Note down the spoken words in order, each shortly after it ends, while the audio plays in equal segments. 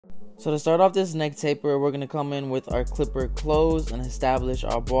So to start off this neck taper, we're going to come in with our clipper closed and establish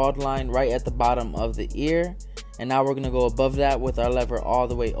our bald line right at the bottom of the ear. And now we're going to go above that with our lever all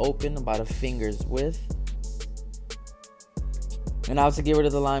the way open, about a finger's width. And now to get rid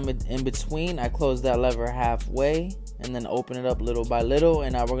of the line in between, I close that lever halfway and then open it up little by little.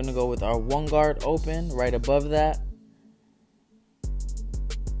 And now we're going to go with our one guard open right above that.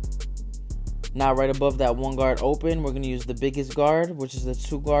 Now right above that one guard open, we're going to use the biggest guard, which is the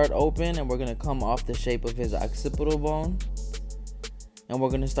two guard open, and we're going to come off the shape of his occipital bone. And we're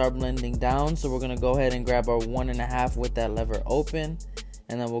going to start blending down. So we're going to go ahead and grab our 1.5 with that lever open,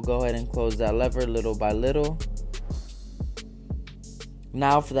 and then we'll go ahead and close that lever little by little.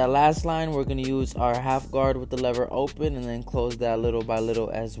 Now for that last line, we're going to use our half guard with the lever open and then close that little by little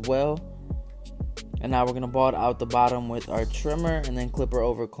as well. And now we're going to bald out the bottom with our trimmer and then clipper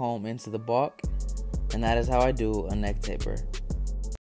over comb into the bulk. And that is how I do a neck taper.